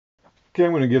Okay,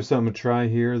 I'm going to give something a try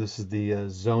here. This is the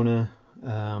ZONA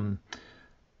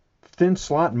thin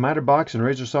slot miter box and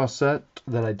razor saw set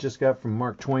that I just got from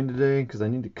Mark Twain today because I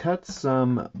need to cut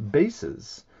some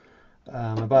bases.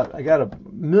 I got a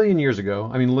million years ago,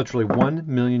 I mean literally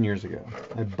 1,000,000 years ago,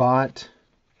 I bought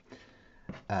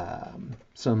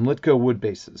some Litco wood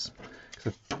bases.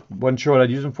 I wasn't sure what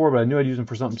I'd use them for, but I knew I'd use them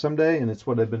for something someday, and it's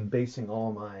what I've been basing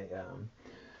all my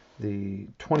the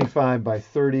 25 by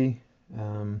 30.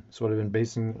 That's what I've been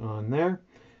basing on there.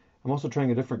 I'm also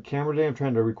trying a different camera today. I'm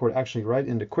trying to record actually right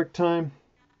into QuickTime.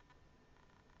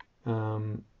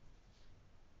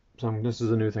 This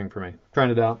is a new thing for me. Trying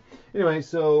it out. Anyway,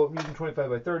 so I'm using 25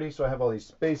 by 30, so I have all these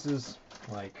spaces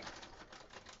like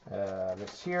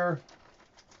this here.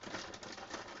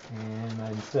 And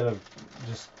instead of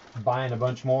just buying a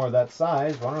bunch more of that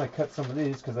size, why don't I cut some of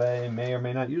these because I may or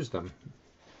may not use them.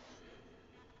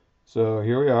 So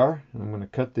here we are. I'm going to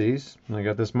cut these, and I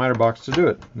got this miter box to do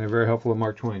it. They're very helpful at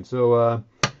Mark Twain. So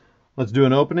let's do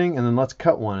an opening, and then let's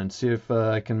cut one and see if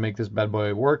I can make this bad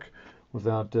boy work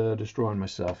without destroying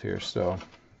myself here. So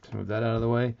let's move that out of the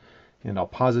way, and I'll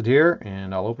pause it here,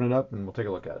 and I'll open it up, and we'll take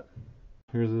a look at it.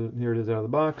 Here it is out of the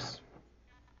box.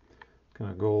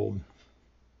 Kind of gold.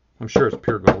 I'm sure it's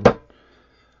pure gold,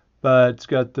 but it's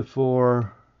got the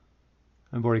four.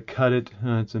 I've already cut it.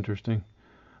 That's interesting.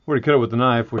 I've already cut it with a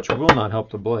knife, which will not help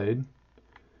the blade.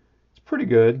 It's pretty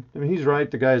good. I mean, he's right.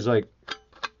 The guy's like,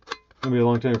 it'll be a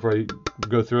long time before I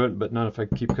go through it, but not if I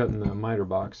keep cutting the miter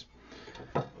box.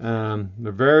 They're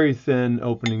very thin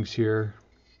openings here,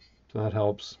 so that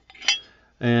helps.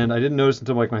 And I didn't notice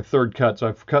until like my third cut, so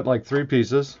I've cut like 3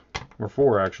 pieces, or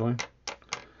 4 actually,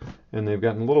 and they've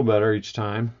gotten a little better each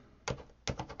time.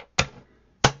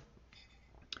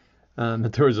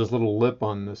 But there was this little lip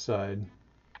on this side.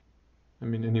 I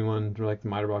mean, anyone like the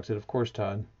miter box did, of course,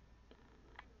 Todd.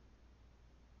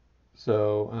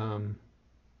 So,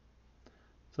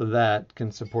 so that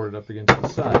can support it up against the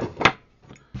side.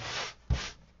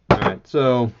 All right,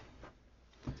 so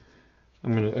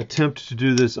I'm going to attempt to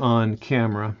do this on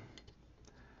camera.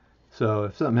 So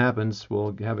if something happens,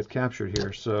 we'll have it captured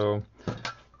here. So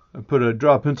I put a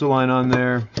draw pencil line on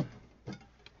there.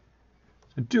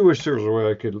 I do wish there was a way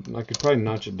I could probably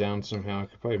notch it down somehow. I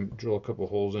could probably drill a couple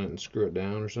holes in it and screw it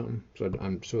down or something.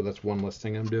 So that's one less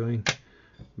thing I'm doing.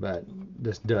 But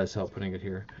this does help putting it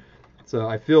here. So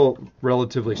I feel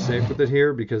relatively safe with it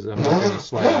here because I'm not going to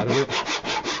slide out of it.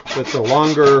 But the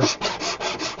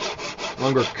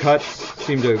longer cuts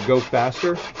seem to go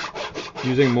faster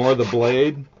using more of the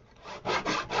blade.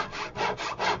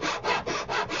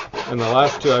 And the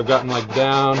last 2 I've gotten like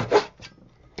down.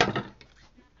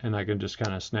 And I can just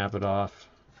kind of snap it off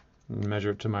and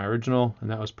measure it to my original, and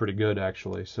that was pretty good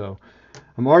actually. So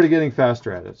I'm already getting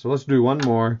faster at it. So let's do one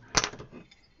more.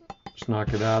 Just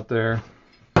knock it out there.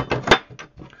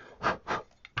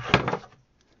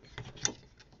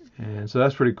 And so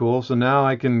that's pretty cool. So now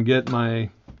I can get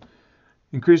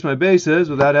increase my bases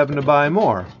without having to buy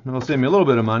more. That'll save me a little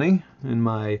bit of money in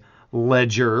my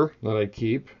ledger that I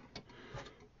keep.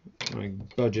 My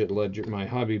budget ledger, my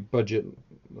hobby budget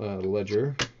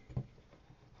ledger.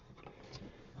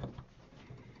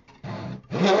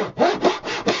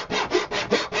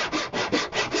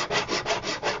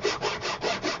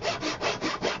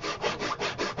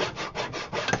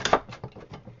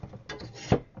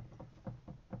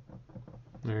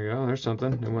 There you go, there's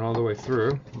something. It went all the way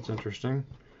through. That's interesting.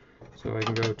 So I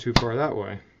can go too far that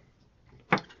way.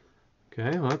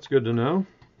 Okay, well that's good to know.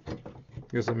 I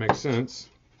guess that makes sense.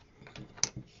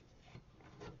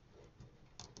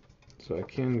 So I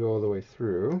can go all the way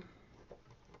through.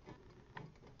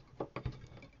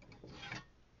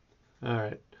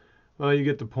 Alright, well you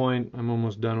get the point. I'm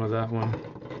almost done with that one.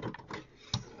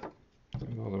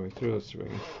 All the way through this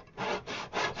ring.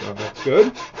 So that's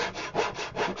good.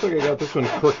 Looks like I got this one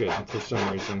crooked for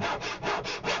some reason.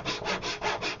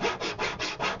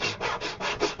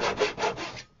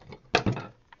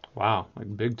 Wow,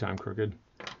 like big time crooked.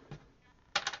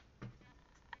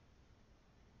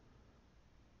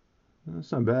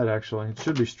 That's not bad actually. It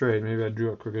should be straight. Maybe I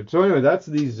drew it crooked. So anyway, that's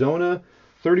the ZONA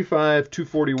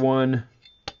 35-241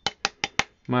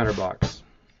 miter box.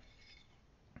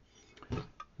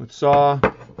 With saw,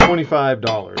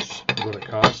 $25 is what it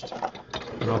cost.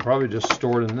 And I'll probably just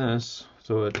store it in this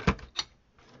so it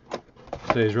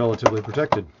stays relatively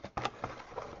protected.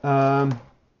 Right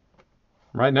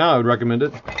now I would recommend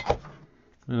it.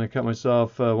 And I cut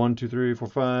myself 6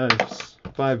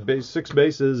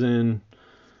 bases in.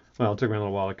 Well, it took me a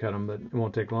little while to cut them, but it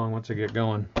won't take long once I get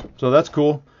going. So that's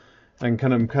cool. I can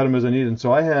kind of cut them as I need. And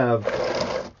so I have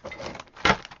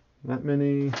that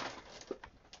many.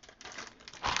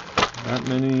 that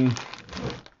many.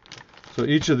 So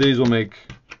each of these will make,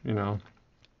 you know,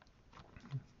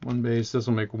 one base. This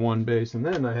will make one base, and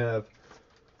then I have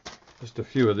just a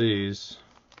few of these.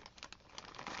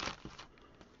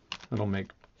 That'll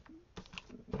make,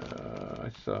 I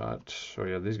thought, oh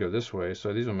yeah, these go this way,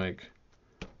 so these will make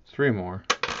 3 more.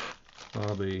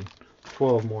 That'll be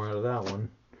 12 more out of that one.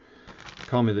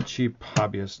 Call me the cheap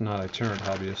hobbyist, not itinerant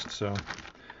hobbyist.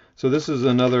 So this is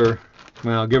another,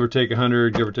 well, give or take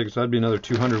 100, give or take, so that'd be another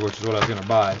 200, which is what I was going to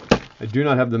buy. I do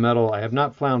not have the metal. I have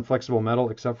not found flexible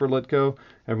metal except for Litco.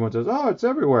 Everyone says, oh, it's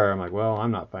everywhere. I'm like, well,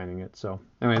 I'm not finding it. So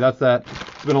anyway, that's that.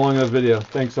 It's been a long enough video.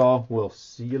 Thanks all. We'll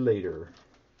see you later.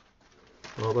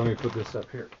 Well, let me put this up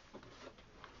here.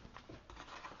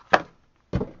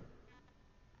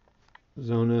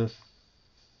 ZONA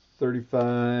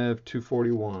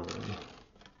 35-241.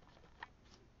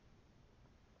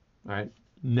 All right,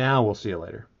 now we'll see you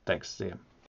later. Thanks. See ya.